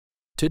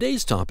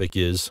Today's topic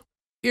is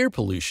air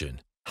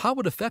pollution, how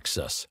it affects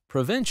us,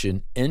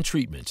 prevention, and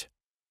treatment.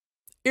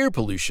 Air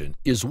pollution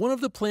is one of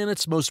the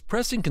planet's most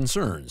pressing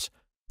concerns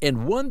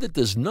and one that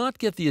does not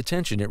get the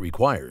attention it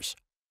requires.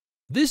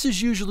 This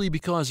is usually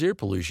because air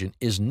pollution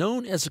is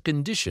known as a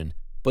condition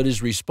but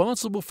is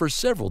responsible for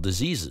several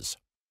diseases.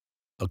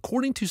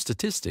 According to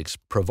statistics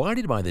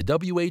provided by the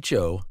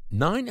WHO,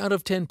 9 out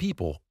of 10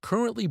 people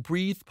currently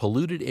breathe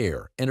polluted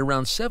air, and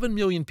around 7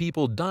 million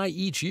people die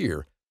each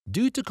year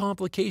due to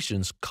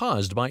complications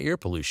caused by air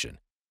pollution.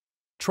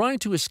 Trying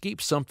to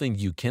escape something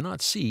you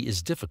cannot see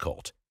is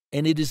difficult,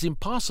 and it is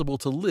impossible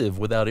to live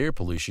without air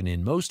pollution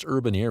in most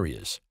urban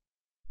areas.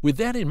 With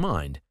that in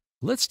mind,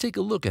 let's take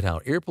a look at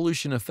how air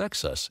pollution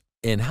affects us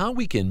and how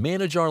we can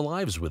manage our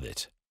lives with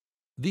it.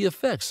 The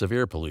effects of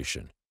air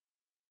pollution.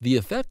 The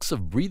effects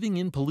of breathing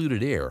in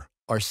polluted air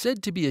are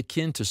said to be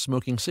akin to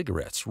smoking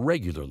cigarettes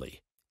regularly.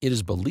 It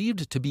is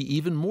believed to be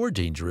even more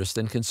dangerous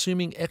than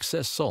consuming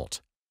excess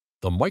salt.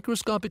 The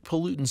microscopic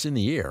pollutants in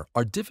the air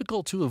are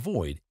difficult to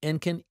avoid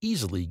and can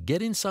easily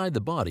get inside the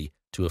body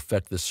to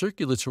affect the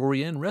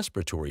circulatory and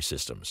respiratory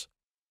systems.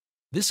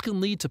 This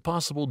can lead to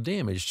possible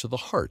damage to the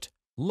heart,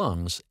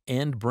 lungs,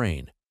 and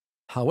brain.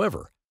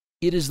 However,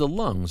 it is the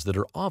lungs that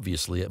are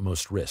obviously at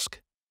most risk.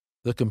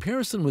 The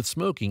comparison with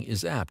smoking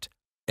is apt,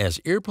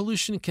 as air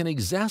pollution can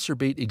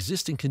exacerbate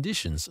existing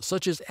conditions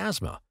such as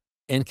asthma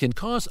and can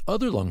cause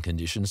other lung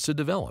conditions to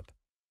develop.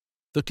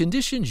 The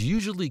conditions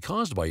usually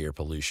caused by air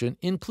pollution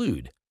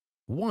include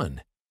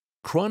 1.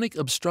 Chronic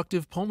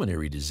obstructive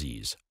pulmonary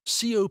disease,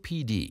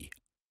 COPD,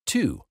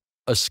 2.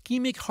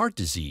 Ischemic heart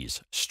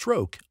disease,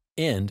 stroke,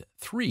 and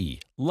 3.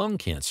 Lung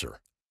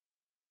cancer.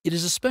 It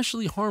is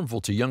especially harmful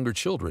to younger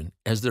children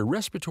as their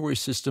respiratory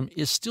system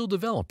is still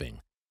developing.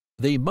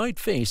 They might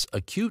face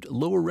acute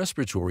lower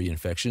respiratory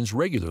infections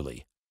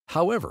regularly.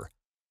 However,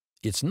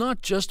 it's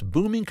not just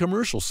booming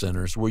commercial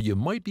centers where you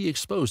might be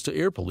exposed to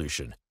air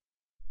pollution.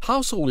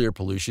 Household air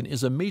pollution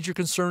is a major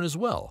concern as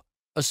well,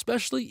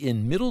 especially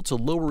in middle to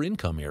lower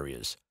income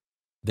areas.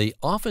 They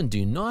often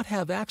do not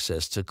have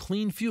access to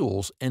clean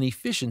fuels and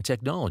efficient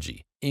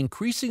technology,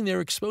 increasing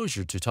their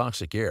exposure to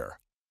toxic air.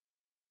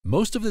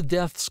 Most of the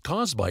deaths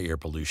caused by air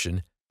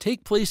pollution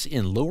take place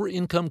in lower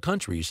income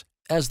countries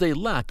as they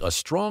lack a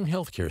strong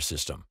healthcare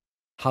system.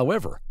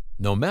 However,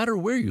 no matter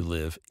where you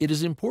live, it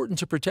is important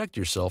to protect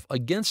yourself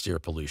against air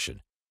pollution.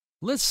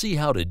 Let's see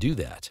how to do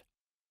that.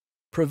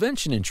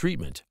 Prevention and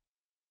treatment.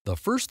 The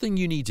first thing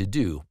you need to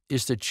do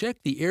is to check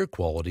the air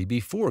quality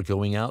before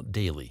going out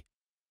daily.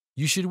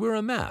 You should wear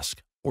a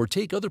mask or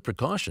take other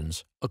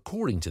precautions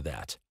according to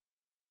that.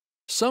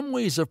 Some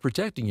ways of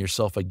protecting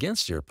yourself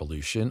against air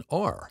pollution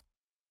are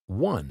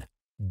 1.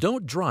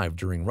 Don't drive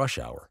during rush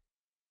hour.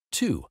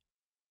 2.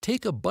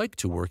 Take a bike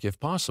to work if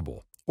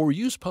possible, or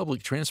use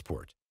public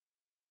transport.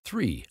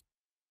 3.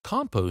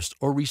 Compost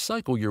or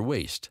recycle your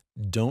waste.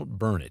 Don't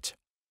burn it.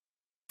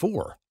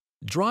 4.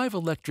 Drive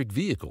electric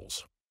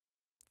vehicles.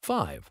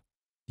 5.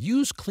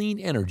 Use clean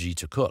energy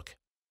to cook.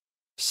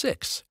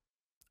 6.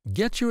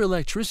 Get your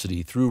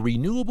electricity through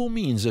renewable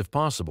means if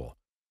possible,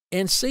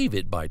 and save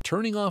it by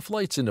turning off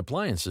lights and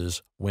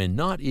appliances when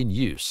not in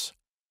use.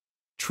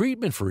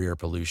 Treatment for air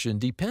pollution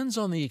depends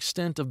on the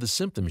extent of the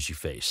symptoms you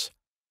face.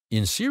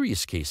 In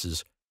serious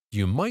cases,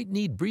 you might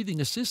need breathing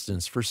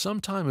assistance for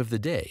some time of the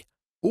day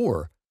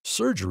or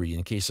surgery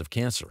in case of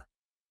cancer.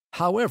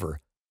 However,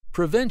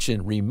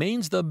 prevention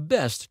remains the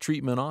best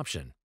treatment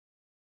option.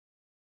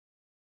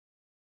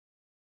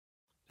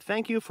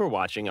 Thank you for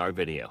watching our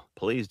video.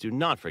 Please do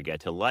not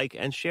forget to like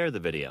and share the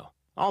video.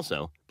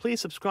 Also,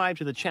 please subscribe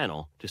to the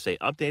channel to stay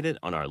updated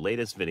on our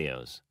latest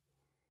videos.